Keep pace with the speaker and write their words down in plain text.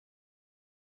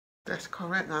That's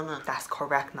correct, Nana. That's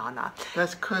correct, Nana.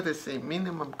 That's courtesy,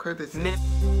 minimum courtesy.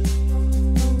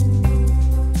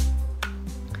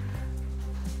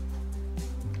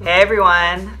 Hey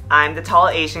everyone, I'm the tall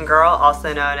Asian girl,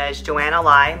 also known as Joanna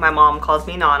Lai. My mom calls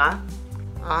me Nana.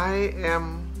 I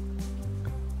am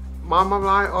Mama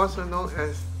Lai, also known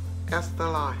as Esther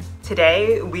Lai.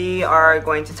 Today we are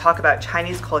going to talk about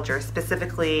Chinese culture,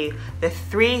 specifically the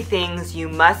 3 things you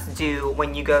must do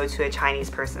when you go to a Chinese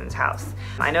person's house.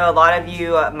 I know a lot of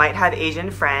you might have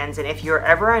Asian friends, and if you're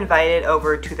ever invited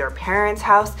over to their parents'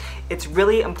 house, it's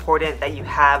really important that you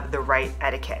have the right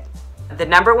etiquette. The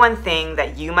number 1 thing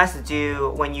that you must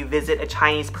do when you visit a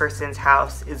Chinese person's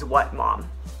house is what, Mom?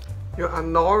 You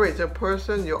acknowledge a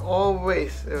person, you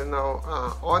always,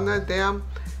 honor them,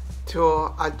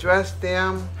 to address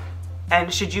them.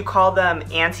 And should you call them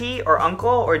auntie or uncle,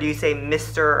 or do you say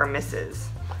Mr. or Mrs.?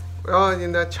 Well,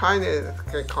 in the Chinese,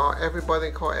 they call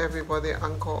everybody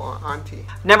uncle or auntie.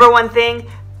 Number 1 thing,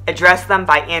 address them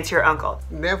by auntie or uncle.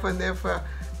 Never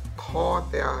call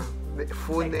their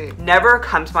full name. Never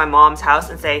come to my mom's house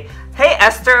and say, hey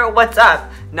Esther, what's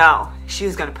up? No,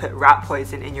 she's gonna put rat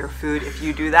poison in your food if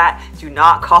you do that. Do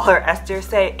not call her Esther,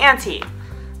 say auntie.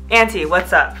 Auntie,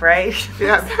 what's up, right?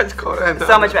 Yeah, that's correct.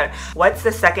 So much better. What's the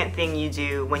 2nd thing you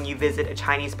do when you visit a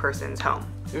Chinese person's home?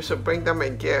 You should bring them a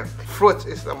gift. Fruit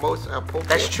is the most appropriate.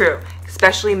 That's true,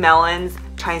 especially melons.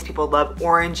 Chinese people love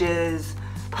oranges,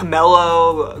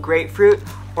 pomelo, grapefruit,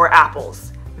 or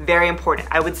apples. Very important.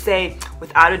 I would say,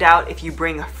 without a doubt, if you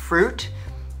bring fruit,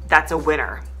 that's a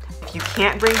winner. If you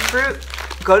can't bring fruit,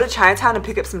 go to Chinatown and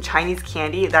pick up some Chinese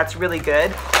candy. That's really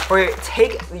good. Or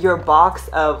take your box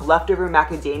of leftover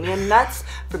macadamia nuts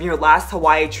from your last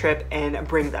Hawaii trip and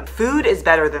bring them. Food is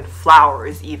better than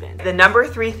flowers even. The number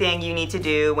 3 thing you need to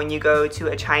do when you go to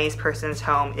a Chinese person's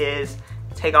home is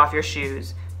take off your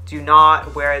shoes. Do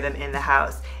not wear them in the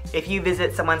house. If you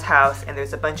visit someone's house and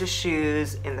there's a bunch of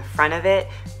shoes in the front of it,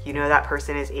 you know that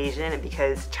person is Asian,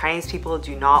 because Chinese people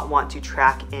do not want to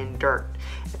track in dirt.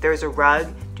 If there's a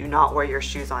rug, do not wear your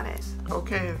shoes on it.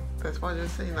 Okay, that's what you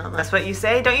say now. That's what you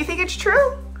say? Don't you think it's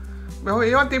true? Well,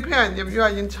 it all depends. If you are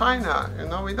in China,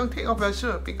 we don't take off our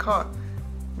shoes because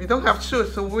we don't have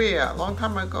shoes to wear. A long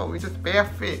time ago, we just bare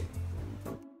feet.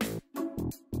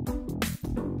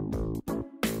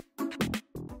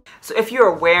 So if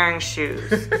you're wearing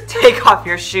shoes, take off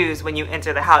your shoes when you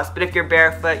enter the house. But if you're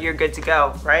barefoot, you're good to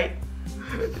go, right?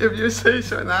 If you say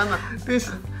so, Nana. This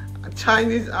is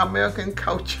Chinese American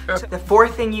culture. The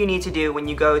 4th thing you need to do when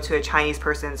you go to a Chinese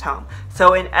person's home.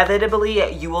 So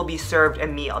inevitably, you will be served a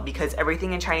meal, because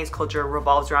everything in Chinese culture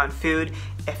revolves around food.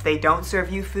 If they don't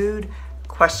serve you food,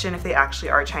 question if they actually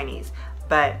are Chinese.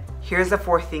 But here's the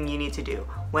 4th thing you need to do.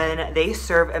 When they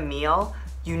serve a meal,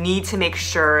 you need to make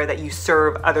sure that you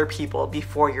serve other people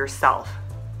before yourself.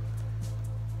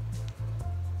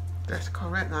 That's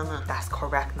correct, Nana. That's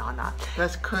correct, Nana.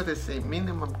 That's courtesy,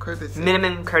 minimum courtesy.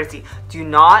 Minimum courtesy. Do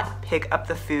not pick up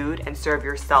the food and serve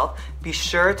yourself. Be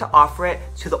sure to offer it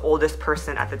to the oldest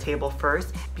person at the table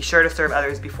first. Be sure to serve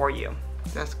others before you.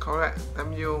 That's correct.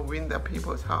 Then you win the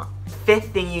people's heart.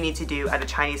 5th thing you need to do at a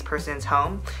Chinese person's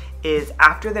home is,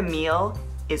 after the meal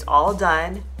is all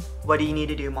done, what do you need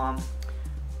to do, Mom?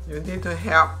 You need to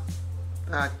help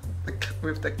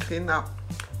with the cleanup.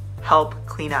 Help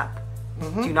clean up.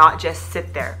 Do not just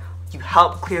sit there. You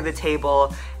help clear the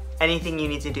table. Anything you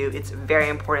need to do, it's very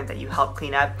important that you help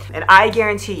clean up. And I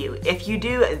guarantee you, if you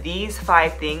do these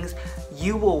 5 things,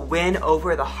 you will win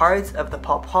over the hearts of the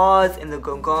papas and the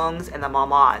gongongs and the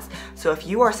mamas. So if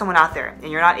you are someone out there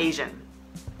and you're not Asian,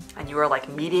 and you are like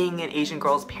meeting an Asian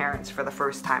girl's parents for the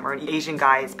first time, or an Asian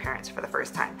guy's parents for the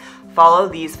first time, follow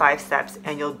these 5 steps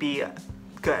and you'll be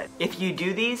good. If you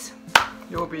do these,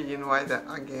 you'll be invited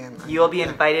again. You'll be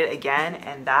invited again,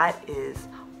 and that is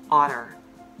honor.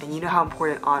 And you know how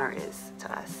important honor is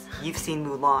to us. You've seen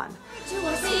Mulan.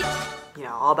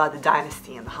 All about the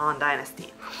dynasty and the Han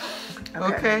Dynasty.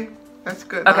 Okay. That's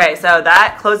good. Okay, so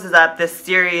that closes up this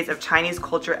series of Chinese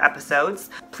culture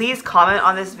episodes. Please comment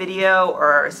on this video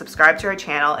or subscribe to our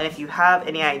channel. And if you have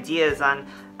any ideas on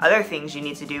other things you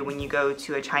need to do when you go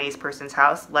to a Chinese person's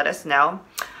house, let us know.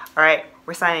 All right,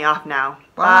 we're signing off now.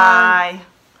 Bye. Bye.